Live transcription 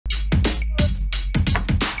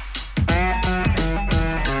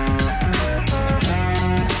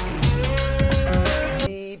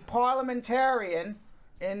Parliamentarian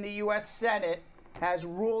in the U.S. Senate has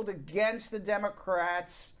ruled against the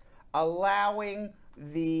Democrats allowing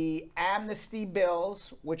the amnesty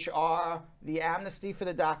bills, which are the amnesty for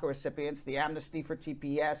the DACA recipients, the amnesty for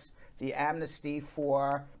TPS, the amnesty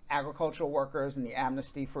for agricultural workers, and the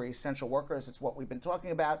amnesty for essential workers. It's what we've been talking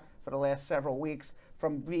about for the last several weeks,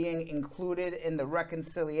 from being included in the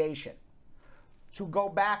reconciliation. To go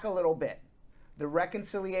back a little bit, the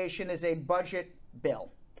reconciliation is a budget bill.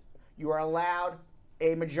 You are allowed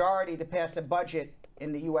a majority to pass a budget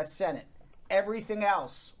in the U.S. Senate. Everything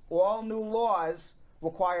else, all new laws,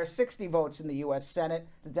 require 60 votes in the U.S. Senate.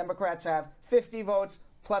 The Democrats have 50 votes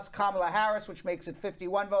plus Kamala Harris, which makes it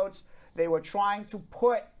 51 votes. They were trying to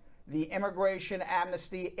put the immigration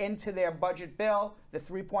amnesty into their budget bill, the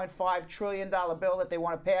 $3.5 trillion bill that they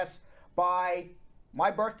want to pass by my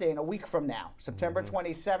birthday in a week from now, September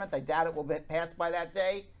 27th. I doubt it will be passed by that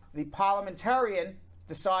day. The Parliamentarian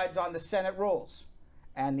decides on the Senate rules.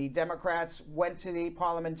 And the Democrats went to the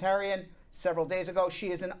Parliamentarian several days ago.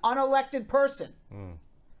 She is an unelected person.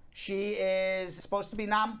 She is supposed to be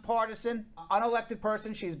nonpartisan, unelected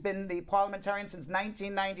person. She's been the Parliamentarian since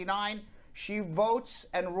 1999. She votes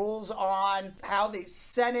and rules on how the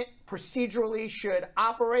Senate procedurally should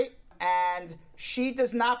operate. And she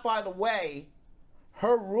does not, by the way,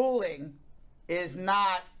 her ruling is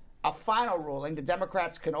not a final ruling. The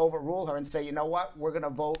Democrats can overrule her and say, you know what, we're going to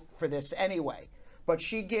vote for this anyway. But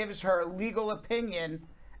she gives her legal opinion,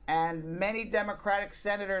 and many Democratic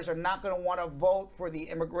senators are not going to want to vote for the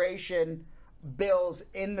immigration bills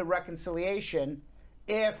in the reconciliation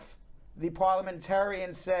if the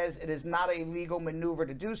Parliamentarian says it is not a legal maneuver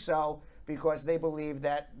to do so, because they believe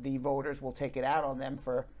that the voters will take it out on them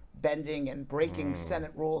for bending and breaking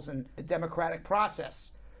Senate rules and the democratic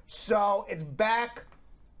process. So it's back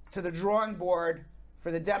to the drawing board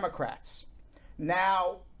for the Democrats.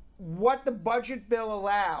 Now, what the budget bill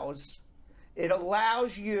allows, it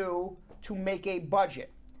allows you to make a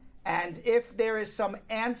budget. And if there is some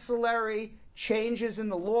ancillary changes in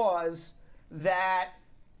the laws that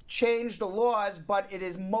change the laws, but it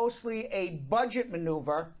is mostly a budget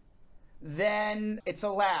maneuver, then it's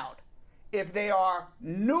allowed. If they are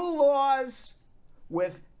new laws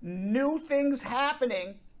with new things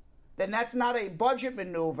happening, then that's not a budget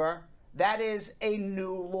maneuver, that is a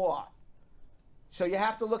new law. So you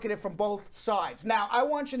have to look at it from both sides. Now, I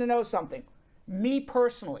want you to know something. Me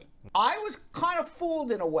personally, I was kind of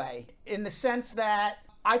fooled in a way, in the sense that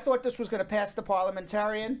I thought this was going to pass the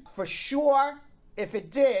Parliamentarian. For sure, if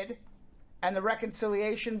it did, and the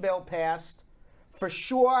reconciliation bill passed, for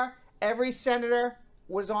sure, every senator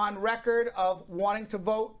was on record of wanting to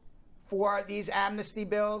vote for these amnesty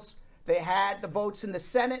bills. They had the votes in the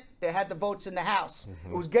Senate. They had the votes in the House.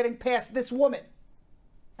 It was getting past this woman,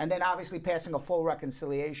 and then obviously passing a full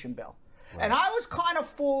reconciliation bill. Right. And I was kind of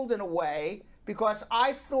fooled in a way, because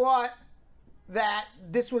I thought that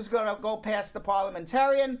this was going to go past the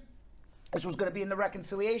Parliamentarian. This was going to be in the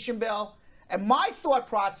reconciliation bill. And my thought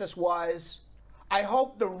process was, I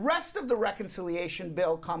hope the rest of the reconciliation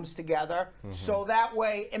bill comes together, so that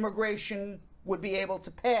way immigration would be able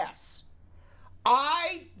to pass.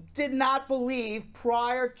 I did not believe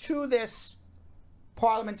prior to this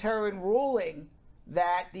Parliamentarian ruling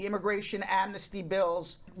that the immigration amnesty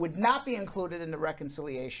bills would not be included in the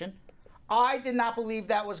reconciliation. I did not believe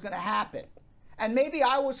that was going to happen. And maybe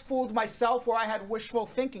I was fooled myself, or I had wishful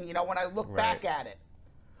thinking, you know, when I look back at it.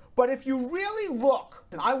 But if you really look,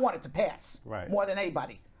 and I want it to pass more than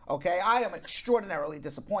anybody, okay? I am extraordinarily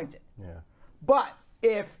disappointed. But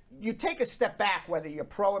if you take a step back, whether you're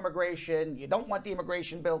pro-immigration, you don't want the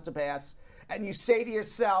immigration bill to pass, and you say to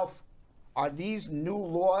yourself, are these new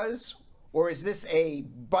laws, or is this a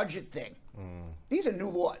budget thing? These are new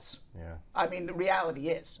laws. I mean, the reality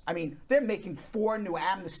is, I mean, they're making 4 new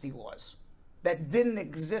amnesty laws that didn't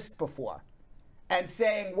exist before, and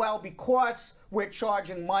saying, well, because we're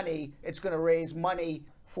charging money, it's going to raise money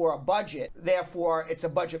for a budget, therefore it's a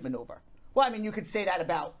budget maneuver. Well, I mean, you could say that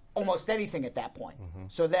about almost anything at that point.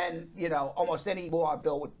 So then, you know, almost any law or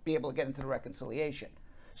bill would be able to get into the reconciliation.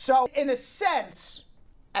 So in a sense,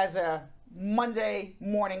 as a Monday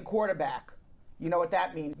morning quarterback, you know what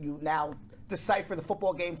that means. You now decipher the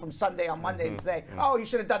football game from Sunday on Monday and say, oh, you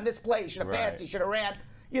should have done this play, you should have passed, you should have ran.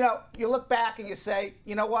 You know, you look back and you say,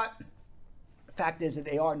 you know what? The fact is that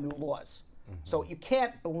they are new laws. So you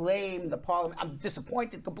can't blame the Parliament. I'm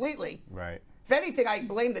disappointed completely. If anything, I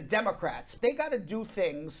blame the Democrats. They got to do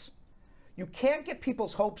things. You can't get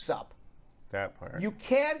people's hopes up. That part. You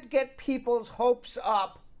can't get people's hopes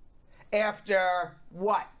up after,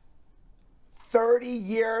 what, 30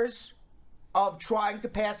 years of trying to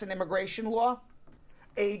pass an immigration law?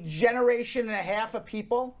 a generation and a half of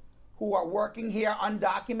people who are working here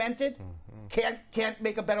undocumented, can't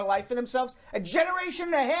make a better life for themselves. A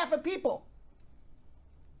generation and a half of people.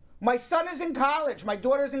 My son is in college. My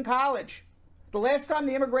daughter's in college. The last time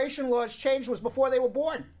the immigration laws changed was before they were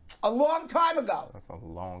born. A long time ago. That's a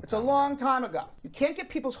long time. It's a long time ago. You can't get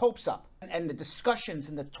people's hopes up. And the discussions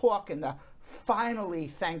and the talk and the finally,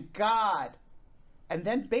 thank God. And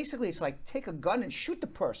then basically it's like, take a gun and shoot the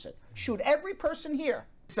person. Shoot every person here.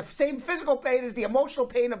 It's the same physical pain as the emotional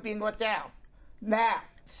pain of being let down. Now,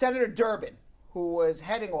 Senator Durbin, who was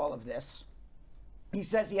heading all of this, he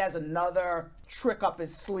says he has another trick up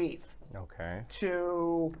his sleeve. Okay.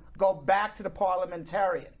 To go back to the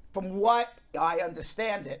Parliamentarian. From what I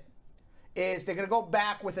understand it, is they're going to go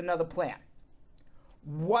back with another plan.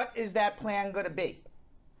 What is that plan going to be?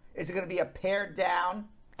 Is it going to be a pared down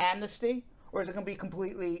amnesty, or is it going to be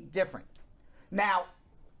completely different? Now,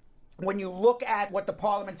 when you look at what the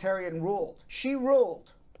Parliamentarian ruled, she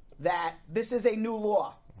ruled that this is a new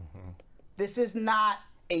law. This is not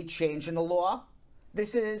a change in the law.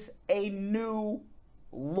 This is a new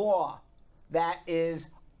law that is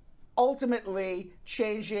ultimately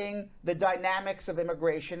changing the dynamics of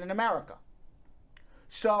immigration in America.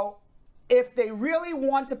 So if they really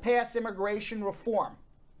want to pass immigration reform,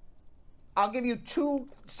 I'll give you two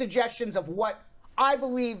suggestions of what I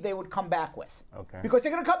believe they would come back with. Okay. Because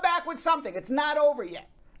they're going to come back with something. It's not over yet.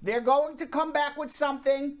 They're going to come back with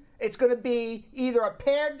something. It's going to be either a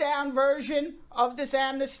pared down version of this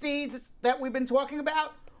amnesty that we've been talking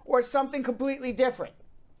about, or something completely different.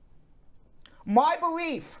 My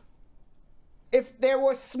belief, if they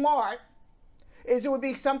were smart, is it would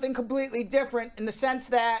be something completely different in the sense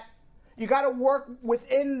that you got to work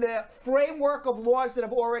within the framework of laws that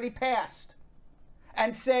have already passed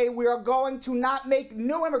and say we are going to not make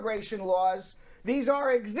new immigration laws. These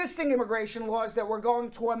are existing immigration laws that we're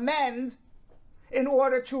going to amend in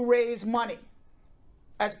order to raise money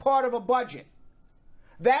as part of a budget.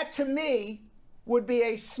 That, to me, would be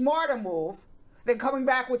a smarter move than coming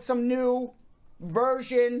back with some new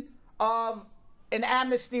version of an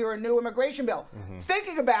amnesty or a new immigration bill.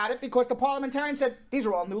 Thinking about it, because the Parliamentarian said, these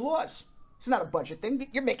are all new laws. It's not a budget thing.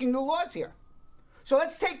 You're making new laws here. So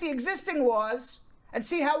let's take the existing laws and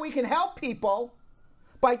see how we can help people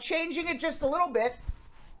by changing it just a little bit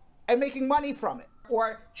and making money from it,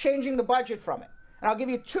 or changing the budget from it. And I'll give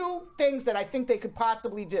you two things that I think they could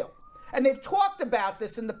possibly do. And they've talked about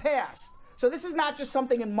this in the past. So this is not just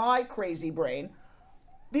something in my crazy brain.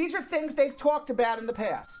 These are things they've talked about in the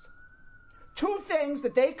past. Two things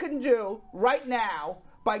that they can do right now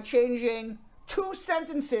by changing two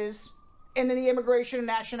sentences in the Immigration and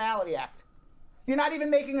Nationality Act. You're not even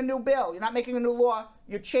making a new bill. You're not making a new law.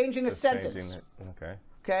 You're changing a sentence. Changing it. Okay.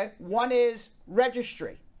 Okay? One is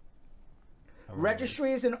registry.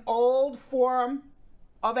 Registry is an old form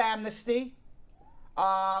of amnesty.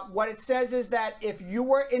 What it says is that if you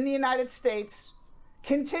were in the United States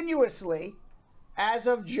continuously as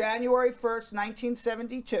of January 1st,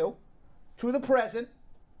 1972 to the present,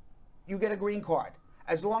 you get a green card,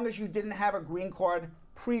 as long as you didn't have a green card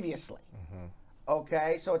previously.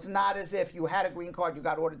 Okay, so it's not as if you had a green card, you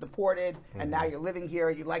got ordered deported, and now you're living here,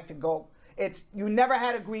 you'd like to go. It's you never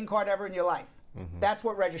had a green card ever in your life. That's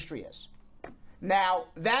what registry is. Now,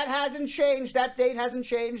 that hasn't changed, that date hasn't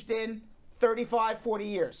changed in 35, 40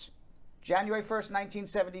 years. January 1st,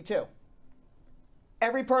 1972.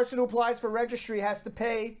 Every person who applies for registry has to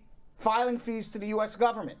pay filing fees to the U.S.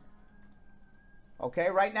 government. Okay,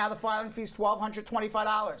 right now the filing fee is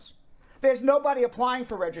 $1,225. There's nobody applying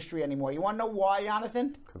for registry anymore. You want to know why,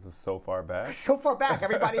 Jonathan? Because it's so far back. So far back.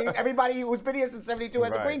 Everybody who's been here since 72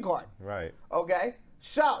 has a green card. Right. Okay,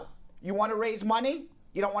 so you want to raise money?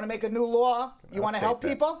 You don't want to make a new law? You want to help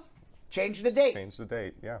people? Change the date. Change the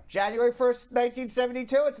date, yeah. January 1st,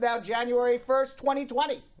 1972, it's now January 1st,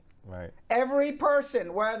 2020. Right. Every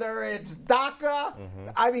person, whether it's DACA,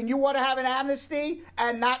 I mean, you want to have an amnesty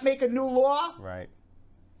and not make a new law? Right.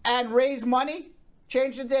 And raise money?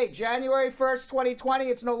 Change the date. January 1st, 2020,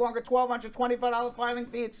 it's no longer $1,225 filing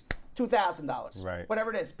fee, it's $2,000. Right.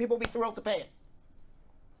 Whatever it is. People will be thrilled to pay it.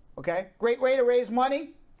 Okay? Great way to raise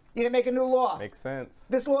money. You didn't make a new law. Makes sense.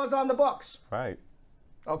 This law is on the books. Right.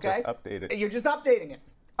 Okay? Just update it. You're just updating it.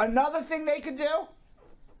 Another thing they could do,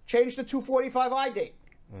 change the 245I date.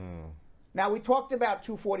 Now, we talked about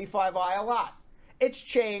 245I a lot. It's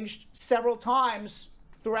changed several times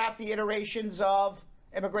throughout the iterations of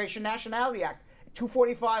Immigration Nationality Act.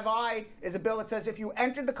 245I is a bill that says if you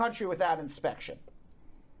entered the country without inspection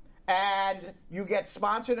and you get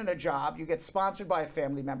sponsored in a job, you get sponsored by a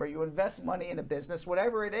family member, you invest money in a business,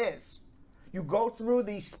 whatever it is, you go through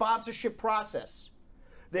the sponsorship process,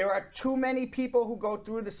 There are too many people who go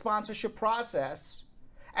through the sponsorship process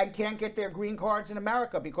and can't get their green cards in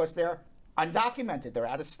America because they're undocumented. They're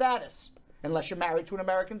out of status, unless you're married to an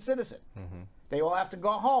American citizen. They all have to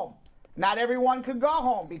go home. Not everyone could go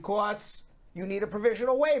home because you need a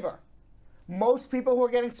provisional waiver. Most people who are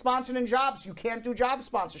getting sponsored in jobs, you can't do job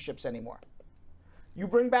sponsorships anymore. You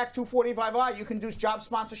bring back 245I, you can do job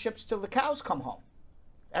sponsorships till the cows come home.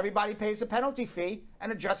 Everybody pays a penalty fee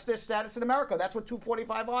and adjusts their status in America. That's what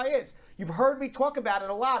 245I is. You've heard me talk about it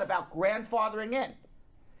a lot, about grandfathering in.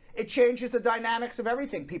 It changes the dynamics of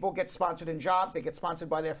everything. People get sponsored in jobs. They get sponsored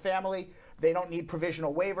by their family. They don't need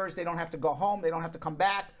provisional waivers. They don't have to go home. They don't have to come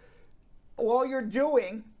back. All you're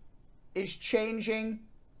doing is changing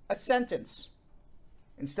a sentence.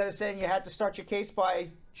 Instead of saying you had to start your case by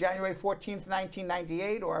January 14th,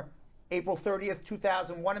 1998 or April 30th,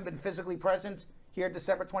 2001 and been physically present here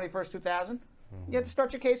December 21st, 2000, you had to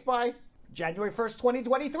start your case by January 1st,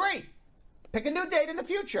 2023. Pick a new date in the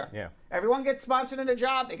future. Yeah. Everyone gets sponsored in a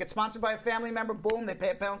job. They get sponsored by a family member. Boom, they pay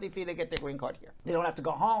a penalty fee. They get their green card here. They don't have to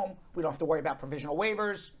go home. We don't have to worry about provisional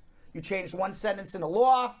waivers. You changed one sentence in the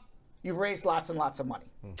law. You've raised lots and lots of money.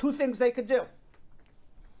 Two things they could do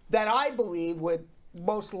that I believe would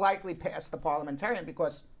most likely pass the Parliamentarian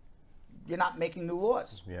because you're not making new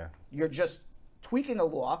laws. Yeah. You're just tweaking a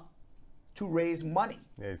law to raise money.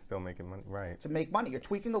 Yeah, he's still making money. Right. To make money. You're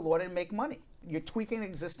tweaking a law to make money. You're tweaking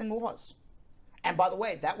existing laws. And by the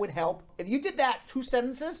way, that would help. If you did that, two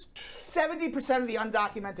sentences, 70% of the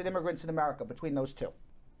undocumented immigrants in America between those two.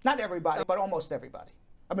 Not everybody, but almost everybody.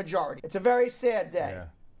 A majority. It's a very sad day. Yeah.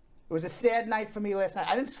 It was a sad night for me last night.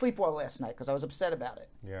 I didn't sleep well last night because I was upset about it.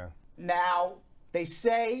 Yeah. Now, they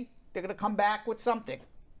say they're going to come back with something.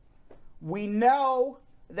 We know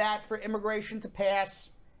that for immigration to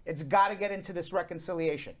pass, it's got to get into this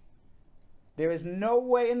reconciliation. There is no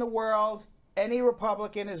way in the world any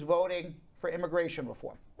Republican is voting for immigration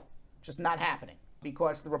reform. Just not happening.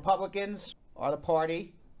 Because the Republicans are the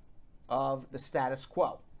party of the status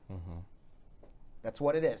quo. That's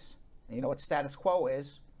what it is. And you know what status quo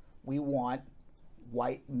is? We want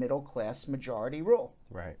white middle-class majority rule.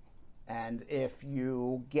 Right. And if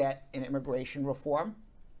you get an immigration reform,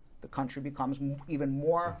 the country becomes even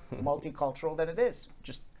more multicultural than it is.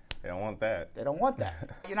 Just They don't want that. they don't want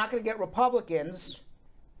that. You're not going to get Republicans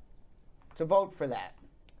to vote for that.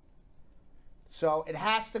 So it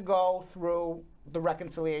has to go through the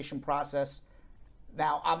reconciliation process.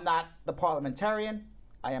 Now, I'm not the parliamentarian.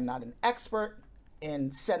 I am not an expert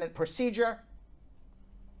in Senate procedure.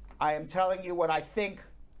 I am telling you what I think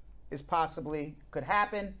is possibly could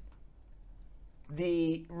happen.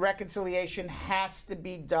 The reconciliation has to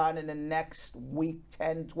be done in the next week,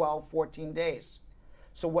 10, 12, 14 days.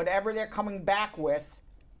 So whatever they're coming back with,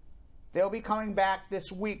 they'll be coming back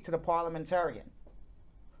this week to the Parliamentarian.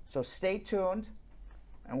 So stay tuned,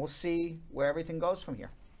 and we'll see where everything goes from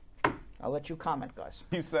here. I'll let you comment, guys.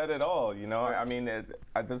 You said it all, you know. I mean,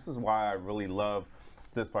 this is why I really love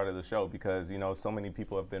this part of the show because, you know, so many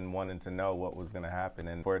people have been wanting to know what was going to happen.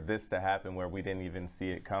 And for this to happen where we didn't even see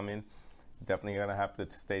it coming, definitely going to have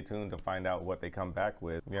to stay tuned to find out what they come back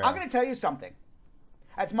with. Yeah. I'm going to tell you something.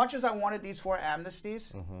 As much as I wanted these 4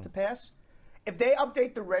 amnesties to pass, if they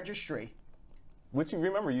update the registry. Which you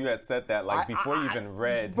remember you had said that like before you even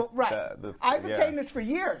read. Right. I've been saying this for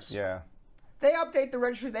years. Yeah. They update the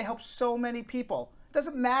registry, they help so many people. It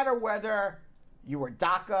doesn't matter whether you were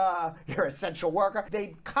DACA, you're an essential worker.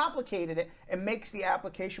 They complicated it and makes the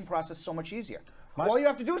application process so much easier. All you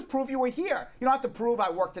have to do is prove you were here. You don't have to prove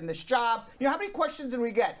I worked in this job. You know, how many questions did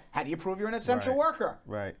we get? How do you prove you're an essential worker?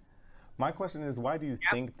 Right. My question is, why do you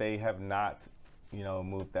think they have not, you know,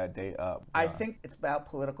 moved that date up? I think it's about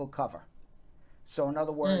political cover. So in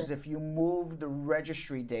other words, if you move the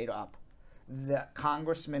registry date up, the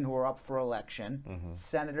congressmen who are up for election,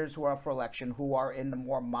 senators who are up for election, who are in the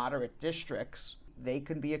more moderate districts, they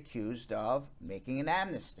can be accused of making an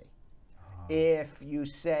amnesty. If you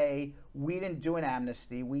say, we didn't do an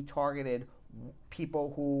amnesty, we targeted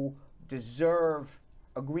people who deserve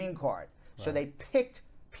a green card. So they picked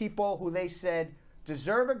people who they said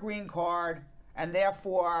deserve a green card, and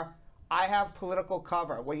therefore I have political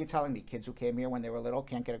cover. What are you telling me? Kids who came here when they were little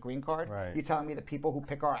can't get a green card? Right. You're telling me the people who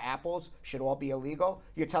pick our apples should all be illegal?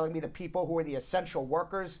 You're telling me the people who are the essential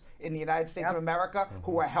workers in the United States of America,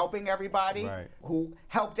 who are helping everybody, who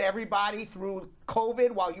helped everybody through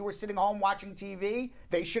COVID while you were sitting home watching TV,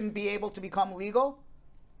 they shouldn't be able to become legal?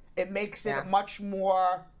 It makes it much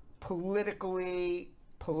more politically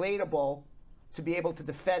palatable to be able to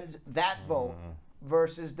defend that vote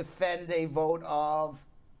versus defend a vote of,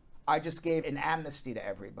 I just gave an amnesty to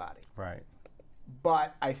everybody. Right.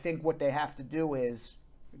 But I think what they have to do is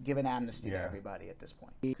give an amnesty to Yeah. everybody at this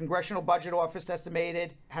point. The Congressional Budget Office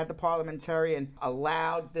estimated, had the Parliamentarian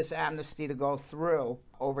allowed this amnesty to go through,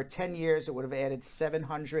 over 10 years it would have added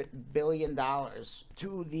 $700 billion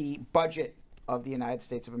to the budget of the United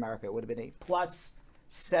States of America. It would have been a plus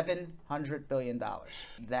 $700 billion.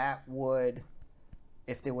 That would,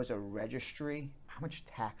 if there was a registry, how much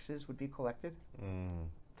taxes would be collected?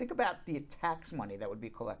 Think about the tax money that would be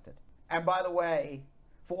collected. And by the way,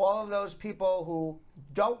 for all of those people who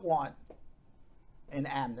don't want an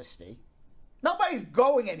amnesty, nobody's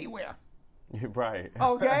going anywhere. You're right.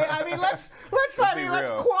 Okay? I mean, let's real.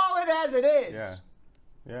 call it as it is. Yeah.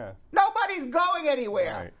 Yeah. Nobody's going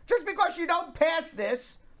anywhere. Right. Just because you don't pass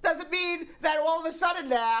this doesn't mean that all of a sudden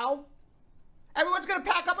now everyone's going to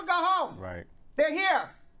pack up and go home. Right. They're here,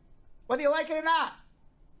 whether you like it or not.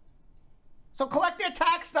 So collect their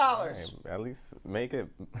tax dollars. Hey, at least make it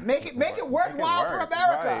worthwhile for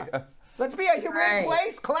America. Right. Let's be a humane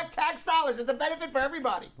place. Collect tax dollars. It's a benefit for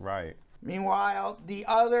everybody. Right. Meanwhile, the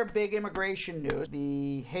other big immigration news: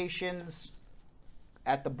 the Haitians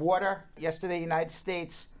at the border. Yesterday, the United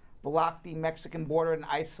States blocked the Mexican border in an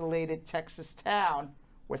isolated Texas town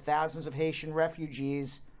where thousands of Haitian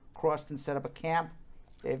refugees crossed and set up a camp.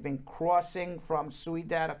 They've been crossing from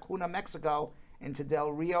Ciudad Acuna, Mexico, into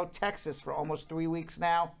Del Rio, Texas for almost 3 weeks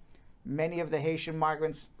now. Many of the Haitian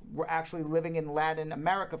migrants were actually living in Latin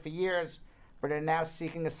America for years, but are now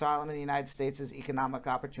seeking asylum in the United States as economic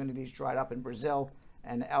opportunities dried up in Brazil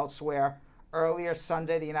and elsewhere. Earlier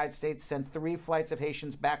Sunday, the United States sent 3 flights of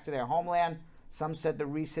Haitians back to their homeland. Some said the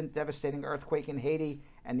recent devastating earthquake in Haiti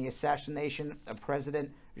and the assassination of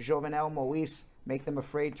President Jovenel Moïse make them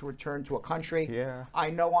afraid to return to a country. Yeah. I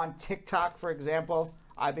know on TikTok, for example,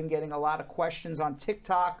 I've been getting a lot of questions on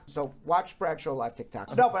TikTok. So watch Brad Show Live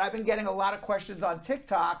TikTok. No, but I've been getting a lot of questions on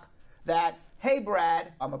TikTok that, hey,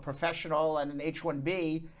 Brad, I'm a professional and an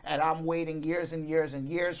H-1B, and I'm waiting years and years and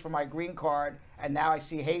years for my green card, and now I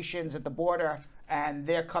see Haitians at the border, and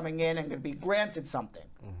they're coming in and going to be granted something.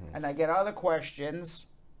 And I get other questions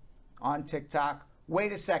on TikTok.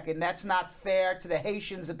 Wait a second, that's not fair to the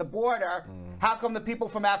Haitians at the border. How come the people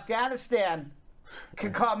from Afghanistan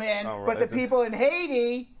can come in, but the people in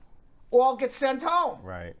Haiti all get sent home?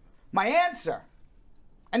 Right. My answer,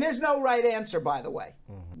 and there's no right answer, by the way.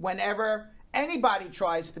 Whenever anybody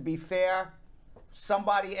tries to be fair,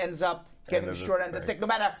 somebody ends up getting the short end of the stick, no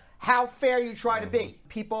matter how fair you try to be.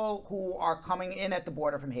 People who are coming in at the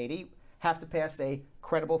border from Haiti have to pass a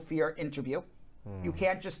credible fear interview. You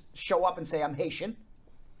can't just show up and say, I'm Haitian,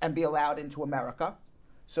 and be allowed into America.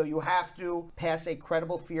 So you have to pass a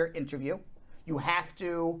credible fear interview. You have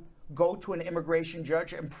to go to an immigration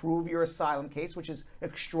judge and prove your asylum case, which is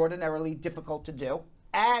extraordinarily difficult to do.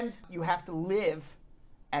 And you have to live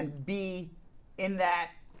and be in that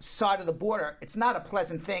side of the border. It's not a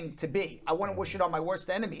pleasant thing to be. I wouldn't wish it on my worst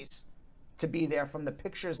enemies to be there from the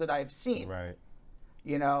pictures that I've seen. Right.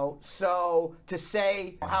 You know, so to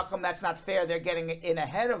say, how come that's not fair, they're getting in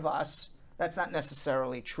ahead of us, that's not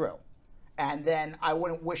necessarily true. And then I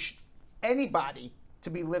wouldn't wish anybody to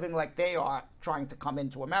be living like they are trying to come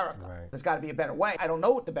into America. Right. There's got to be a better way. I don't know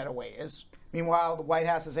what the better way is. Meanwhile, the White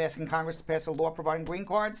House is asking Congress to pass a law providing green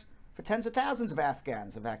cards for tens of thousands of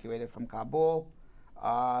Afghans evacuated from Kabul.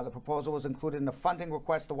 The proposal was included in a funding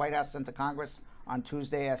request the White House sent to Congress on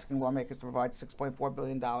Tuesday, asking lawmakers to provide $6.4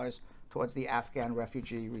 billion towards the Afghan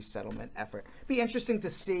refugee resettlement effort. Be interesting to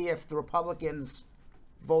see if the Republicans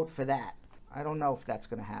vote for that. I don't know if that's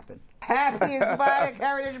going to happen. Happy Hispanic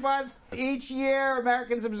Heritage Month. Each year,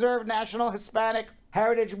 Americans observe National Hispanic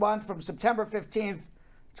Heritage Month from September 15th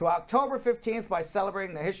to October 15th by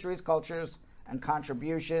celebrating the histories, cultures, and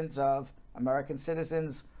contributions of American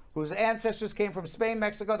citizens whose ancestors came from Spain,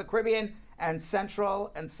 Mexico, the Caribbean, and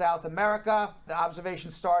Central and South America. The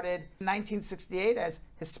observation started in 1968 as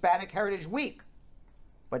Hispanic Heritage Week,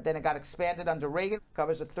 but then it got expanded under Reagan. It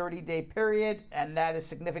covers a 30-day period, and that is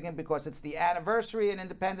significant because it's the anniversary and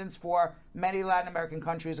independence for many Latin American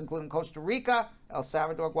countries, including Costa Rica, El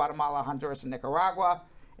Salvador, Guatemala, Honduras, and Nicaragua.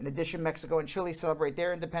 In addition, Mexico and Chile celebrate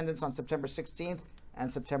their independence on September 16th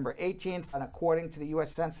and September 18th. And according to the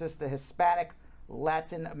U.S. Census, the Hispanic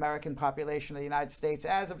Latin American population of the United States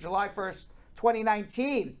as of July 1st,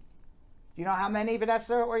 2019. Do you know how many,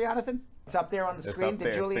 Vanessa or Jonathan? It's up there on the screen.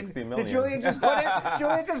 Did Julian just put it?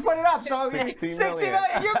 Julian just put it up. So 60 million.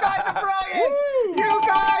 You guys are brilliant. You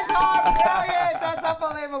guys are brilliant. That's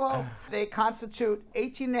unbelievable. They constitute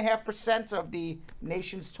 18.5% of the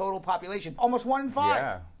nation's total population. Almost 1 in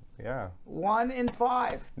 5. Yeah. 1 in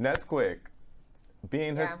 5. Nesquik,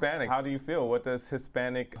 being Hispanic, how do you feel? What does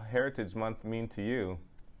Hispanic Heritage Month mean to you?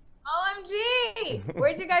 Oh, I'm OMG!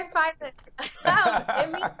 Where'd you guys find it?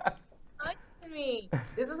 It means so much to me.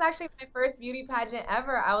 This was actually my first beauty pageant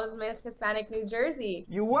ever. I was Miss Hispanic New Jersey.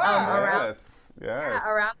 You were? Yes. Yeah,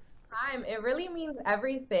 around the time. It really means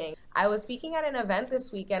everything. I was speaking at an event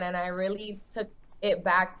this weekend, and I really took it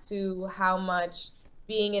back to how much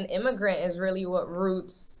being an immigrant is really what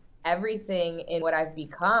roots everything in what I've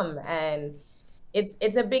become. And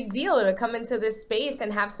it's a big deal to come into this space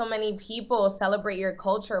and have so many people celebrate your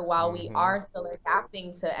culture while we are still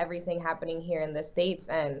adapting to everything happening here in the States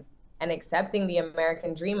and accepting the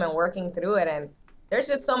American dream and working through it. And there's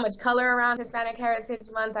just so much color around Hispanic Heritage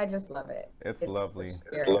Month. I just love it. It's lovely.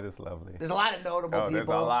 It is lovely. There's a lot of notable people. There's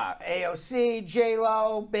a lot. AOC,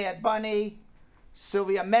 J-Lo, Bad Bunny,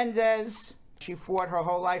 Sylvia Mendez. She fought her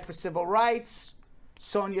whole life for civil rights.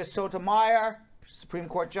 Sonia Sotomayor, Supreme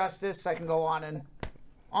Court Justice. I can go on and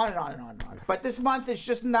on and on and on and on. But this month is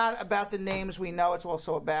just not about the names we know. It's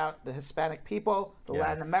also about the Hispanic people, the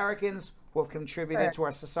Latin Americans who have contributed to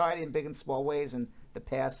our society in big and small ways in the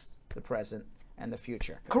past, the present, and the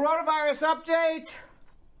future. Coronavirus update.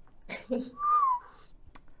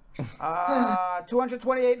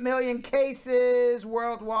 228 million cases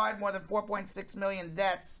worldwide, more than 4.6 million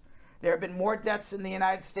deaths. There have been more deaths in the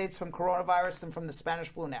United States from coronavirus than from the Spanish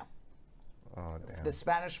flu now. Oh, damn. The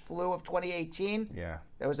Spanish flu of 2018. Yeah.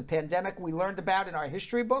 There was a pandemic we learned about in our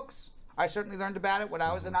history books. I certainly learned about it when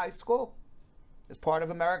I was in high school. As part of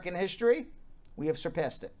American history, we have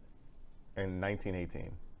surpassed it. In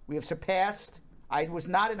 1918. We have surpassed. I was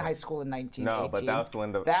not in high school in 1918. No, but that was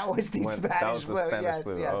when that was the Spanish flu. Spanish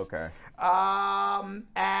flu. Yes. Okay.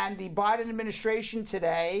 And the Biden administration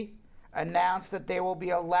today announced that they will be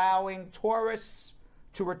allowing tourists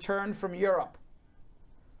to return from Europe.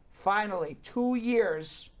 Finally, 2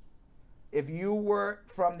 years, if you were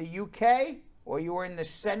from the UK or you were in the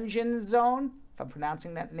Schengen zone, if I'm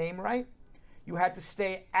pronouncing that name right, you had to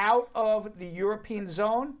stay out of the European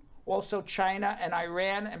zone, also China and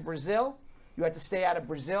Iran and Brazil. You had to stay out of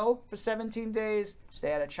Brazil for 17 days,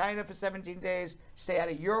 stay out of China for 17 days, stay out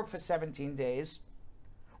of Europe for 17 days,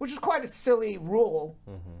 which is quite a silly rule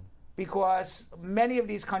because many of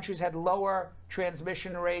these countries had lower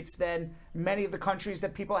transmission rates than many of the countries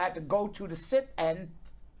that people had to go to sit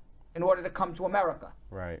in order to come to America.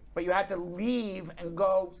 Right. But you had to leave and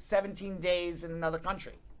go 17 days in another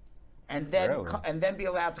country and then and then be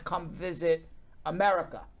allowed to come visit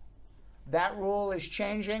America. That rule is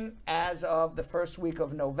changing as of the first week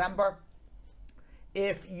of November.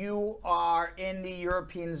 If you are in the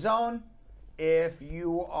European zone, if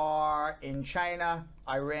you are in China,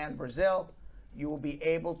 Iran, Brazil, you will be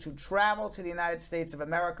able to travel to the United States of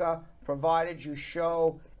America provided you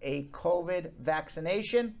show a COVID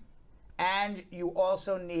vaccination, and you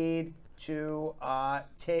also need to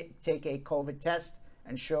take a COVID test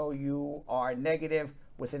and show you are negative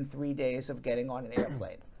within 3 days of getting on an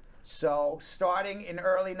airplane. So starting in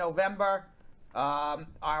early November,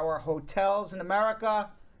 our hotels in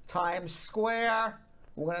America, Times Square,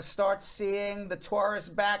 we're going to start seeing the tourists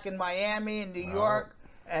back in Miami and New York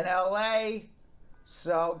and LA.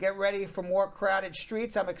 So get ready for more crowded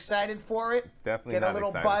streets. I'm excited for it. Definitely get a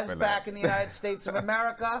little buzz back in the United States of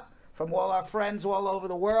America from all our friends all over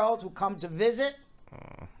the world who come to visit.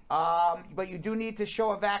 But you do need to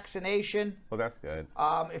show a vaccination. Well, that's good.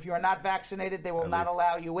 If you're not vaccinated, they will not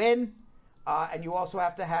allow you in. And you also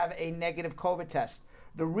have to have a negative COVID test.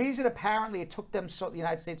 The reason apparently it took them, the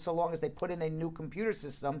United States, so long is they put in a new computer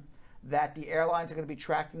system that the airlines are going to be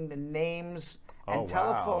tracking the names and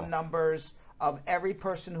telephone numbers of every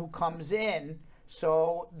person who comes in.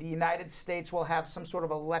 So the United States will have some sort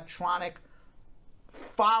of electronic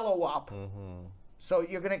follow-up. So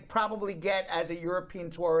you're going to probably get, as a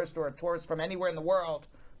European tourist or a tourist from anywhere in the world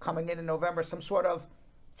coming in November, some sort of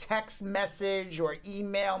text message or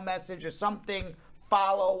email message or something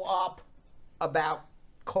follow-up about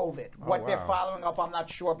COVID. What they're following up, I'm not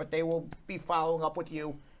sure, but they will be following up with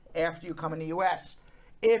you after you come in the U.S.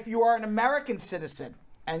 If you are an American citizen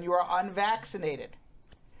and you are unvaccinated,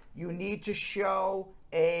 you need to show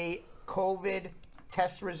a COVID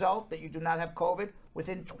test result that you do not have COVID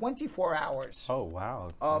within 24 hours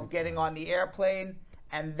of getting on the airplane,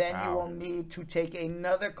 and then you will need to take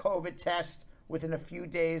another COVID test within a few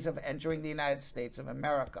days of entering the United States of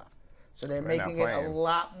America. So they're making it a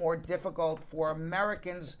lot more difficult for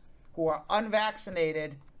Americans who are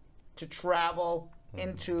unvaccinated to travel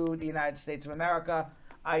into the United States of America.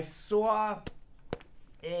 I saw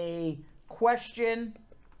a question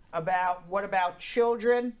about what about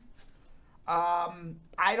children?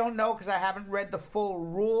 I don't know because I haven't read the full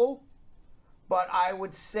rule, but I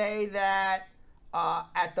would say that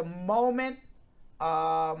at the moment,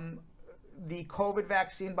 the COVID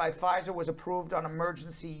vaccine by Pfizer was approved on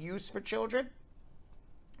emergency use for children.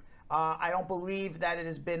 I don't believe that it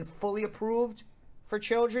has been fully approved for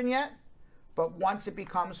children yet, but once it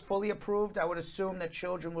becomes fully approved, I would assume that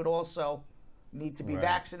children would also need to be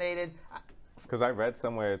vaccinated. Because I read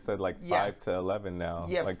somewhere it said like 5 to 11 now,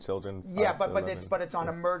 like children. Yeah, but it's on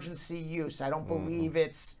emergency use. I don't believe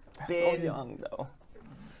it's been so young though.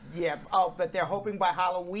 Yeah. Oh, but they're hoping by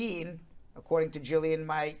Halloween, according to Jillian in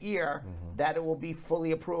my ear, that it will be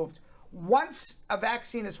fully approved. Once a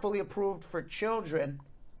vaccine is fully approved for children,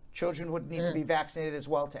 children would need to be vaccinated as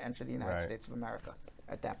well to enter the United States of America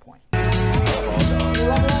at that point. You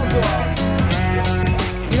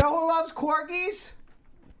know who loves corgis?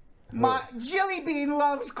 My Jilly Bean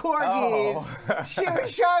loves corgis. She was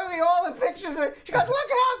showing me all the pictures. She goes, look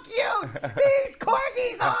how cute these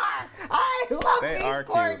corgis are. I love these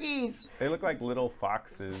corgis. Cute. They look like little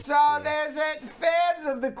foxes. So there's fans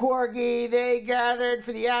of the corgi. They gathered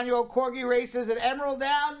for the annual corgi races at Emerald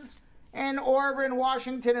Downs in Auburn,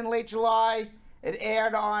 Washington in late July. It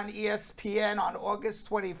aired on ESPN on August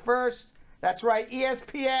 21st. That's right,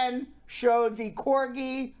 ESPN showed the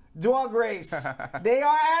corgi dog race. They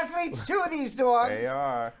are athletes too, these dogs. They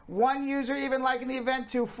are. One user even likened the event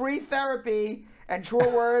to free therapy, and truer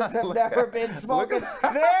words have never been spoken.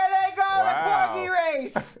 There they go, the corgi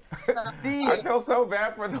race. I feel so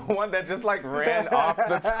bad for the one that just like ran off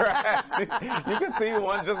the track. You can see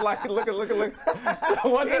one just like, look. The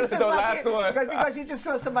one that's the last one. Because he just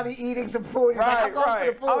saw somebody eating some food. He's like, I'm going for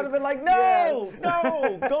the food. I would have been like, no,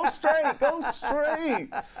 go straight.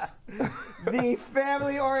 The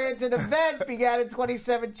family-oriented event began in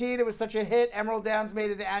 2017. It was such a hit. Emerald Downs made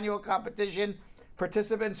it an annual competition.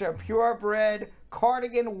 Participants are purebred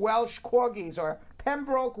Cardigan Welsh Corgis or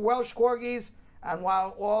Pembroke Welsh Corgis. And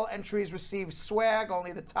while all entries received swag,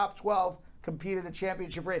 only the top 12 competed in the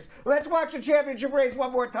championship race. Let's watch the championship race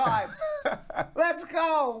one more time. Let's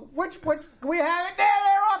go. Which we have it there?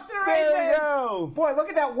 They're off to the races. There we go. Boy, look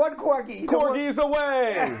at that one corgi. Corgis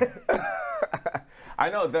away. I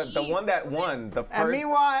know the one that won the first. And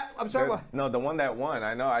meanwhile, I'm sorry. What? No, the one that won.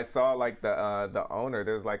 I know. I saw like the owner.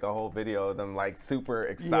 There's like a whole video of them like super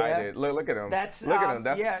excited. Yeah. Look at him. Look at him.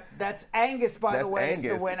 That's Angus, by the way, is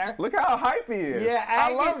the winner. Look how hype he is. Yeah,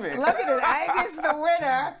 Angus, I love it. Look at it. Angus, the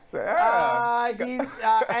winner. Yeah. He's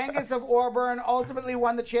Angus of Auburn. Ultimately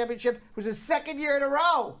won the championship. It was his second year in a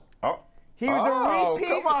row. Oh. He was a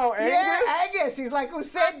repeat. Come on, Angus. Yeah, Angus. He's like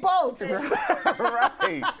Usain Bolt.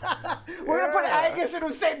 Right. We're going to put Angus and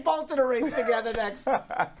Usain Bolt in a race together next. All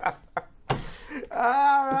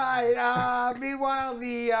right. Meanwhile,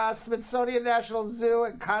 the Smithsonian National Zoo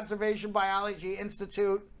and Conservation Biology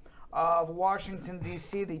Institute of Washington,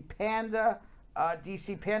 D.C., the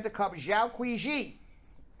D.C. Panda Cub Zhao Kuiji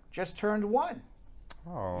just turned 1.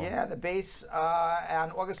 Oh. Yeah, the base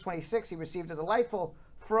on August 26th, he received a delightful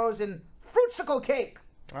frozen fruitsicle cake.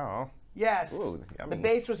 Oh. Yes. Ooh, the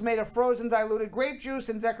base was made of frozen diluted grape juice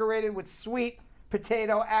and decorated with sweet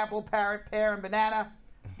potato, apple, parrot, pear, and banana.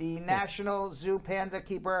 The National Zoo panda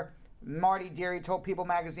keeper, Marty Deary, told People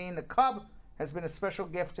magazine the cub has been a special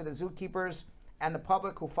gift to the zookeepers and the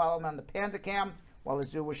public who follow him on the Panda Cam while the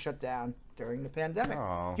zoo was shut down during the pandemic.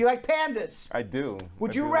 Oh. Do you like pandas? I do.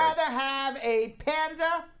 Would you rather have a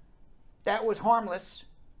panda that was harmless,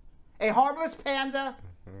 a harmless panda,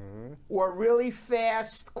 or a really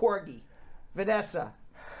fast corgi? Vanessa,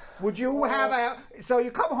 would you have so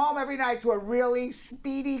you come home every night to a really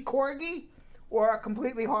speedy corgi or a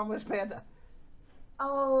completely harmless panda?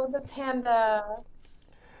 Oh, the panda.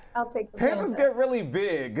 I'll take the panda. Pandas get really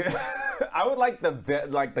big. I would like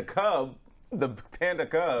the cub, the panda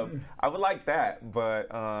cub. I would like that, but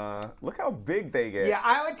look how big they get. Yeah,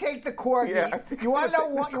 I would take the corgi. Yeah, you want to know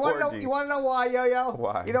why? You want to know why, Yo-Yo?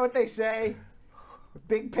 Why? You know what they say?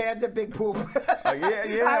 Big panda, big poop. Yeah.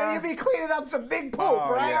 I mean, you'd be cleaning up some big poop,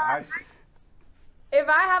 right? Yeah, if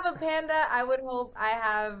I have a panda, I would hope I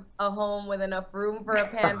have a home with enough room for a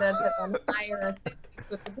panda to then hire assistants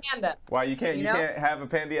with the panda. Why you can't have a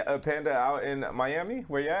panda out in Miami?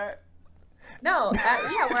 Where you at? No,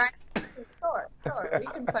 yeah, where sure, we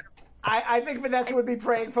can put. I think Vanessa would be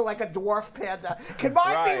praying for like a dwarf panda. Can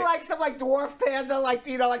mine be like some like dwarf panda, like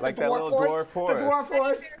the dwarf horse? The dwarf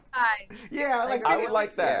horse. Yeah, like I would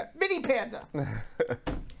like that. Yeah, mini panda.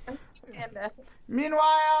 Panda.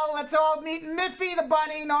 Meanwhile, let's all meet Miffy the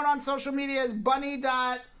bunny, known on social media as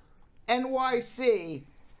bunny.nyc.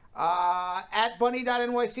 At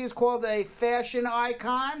bunny.nyc is called a fashion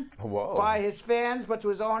icon by his fans, but to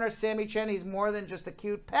his owner, Sammy Chen, he's more than just a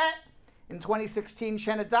cute pet. In 2016,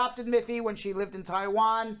 Chen adopted Miffy when she lived in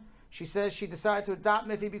Taiwan. She says she decided to adopt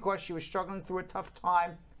Miffy because she was struggling through a tough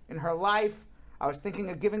time in her life. I was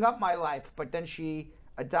thinking of giving up my life, but then she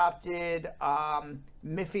adopted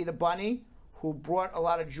Miffy the bunny, who brought a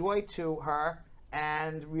lot of joy to her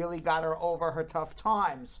and really got her over her tough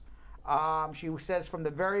times. She says, from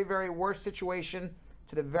the very, very worst situation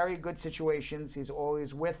to the very good situations, he's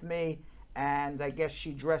always with me. And I guess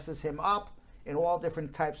she dresses him up in all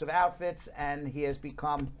different types of outfits, and he has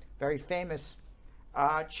become very famous.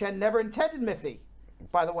 Chen never intended Miffy,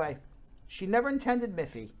 by the way. She never intended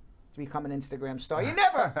Miffy to become an Instagram star. You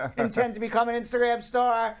never intend to become an Instagram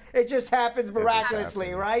star. It just happens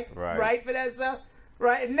miraculously, right? Right, Vanessa?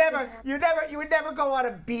 Right? You would never go on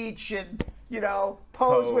a beach and,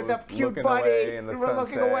 pose with a cute buddy,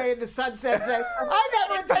 looking away in the sunset, saying, I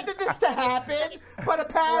never intended this to happen, but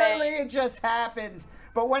apparently it just happened.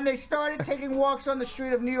 But when they started taking walks on the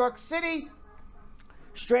street of New York City,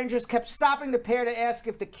 strangers kept stopping the pair to ask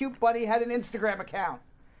if the cute bunny had an Instagram account.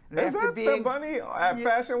 And is that the bunny at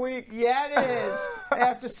Fashion Week? Yeah, it is.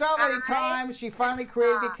 After so many times, she finally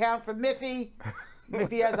created the account for Miffy.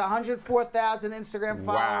 Miffy has 104,000 Instagram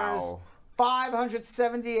followers, wow.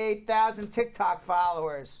 578,000 TikTok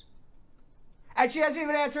followers. And she hasn't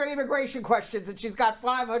even answered any immigration questions, and she's got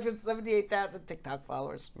 578,000 TikTok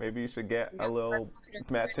followers. Maybe you should get a little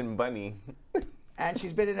matching bunny. And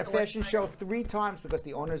she's been in a fashion show 3 times because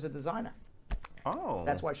the owner's a designer. Oh.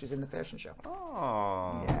 That's why she's in the fashion show.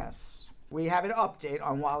 Oh. Yes. We have an update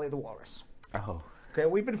on Wally the Walrus. Oh. Okay,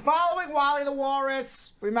 we've been following Wally the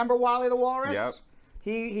Walrus. Remember Wally the Walrus? Yep.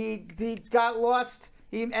 He got lost.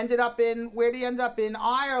 He ended up in, where'd he end up? In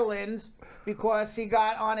Ireland, because he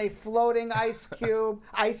got on a floating ice cube,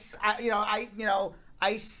 ice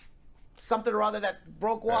something or other that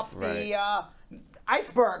broke off the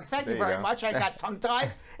iceberg. Thank you very much. I got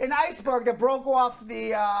tongue-tied. An iceberg that broke off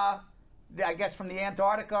the, I guess from the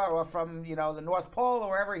Antarctica or from, the North Pole or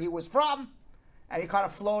wherever he was from. And he kind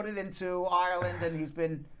of floated into Ireland, and he's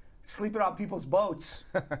been sleeping on people's boats.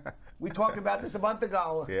 We talked about this a month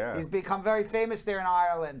ago. Yeah. He's become very famous there in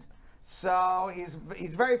Ireland. So he's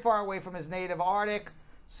very far away from his native Arctic.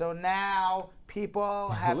 So now people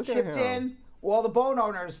have chipped in. All the boat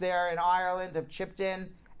owners there in Ireland have chipped in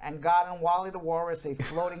and gotten Wally the Walrus a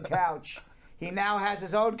floating couch. He now has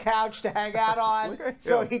his own couch to hang out on,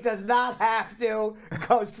 so he does not have to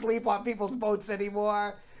go sleep on people's boats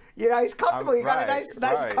anymore. He's comfortable. He got a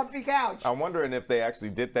nice, comfy couch. I'm wondering if they actually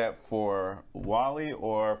did that for Wally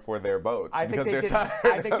or for their boats. I think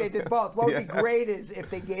they did both. What would be great is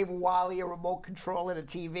if they gave Wally a remote control and a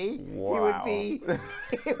TV. Wow. He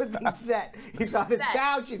would be set. He's on his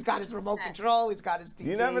couch. He's got his remote control. He's got his TV.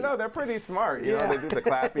 You never know. They're pretty smart. You know, they do the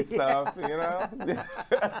clappy stuff.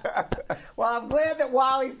 Well, I'm glad that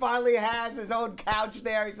Wally finally has his own couch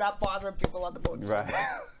there. He's not bothering people on the boat. Right.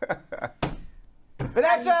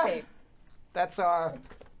 Vanessa, that's our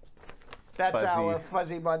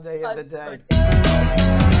Fuzzy Monday of the day.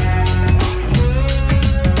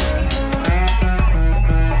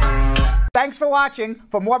 Thanks for watching.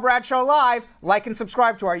 For more Bradshaw Live, like and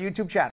subscribe to our YouTube channel.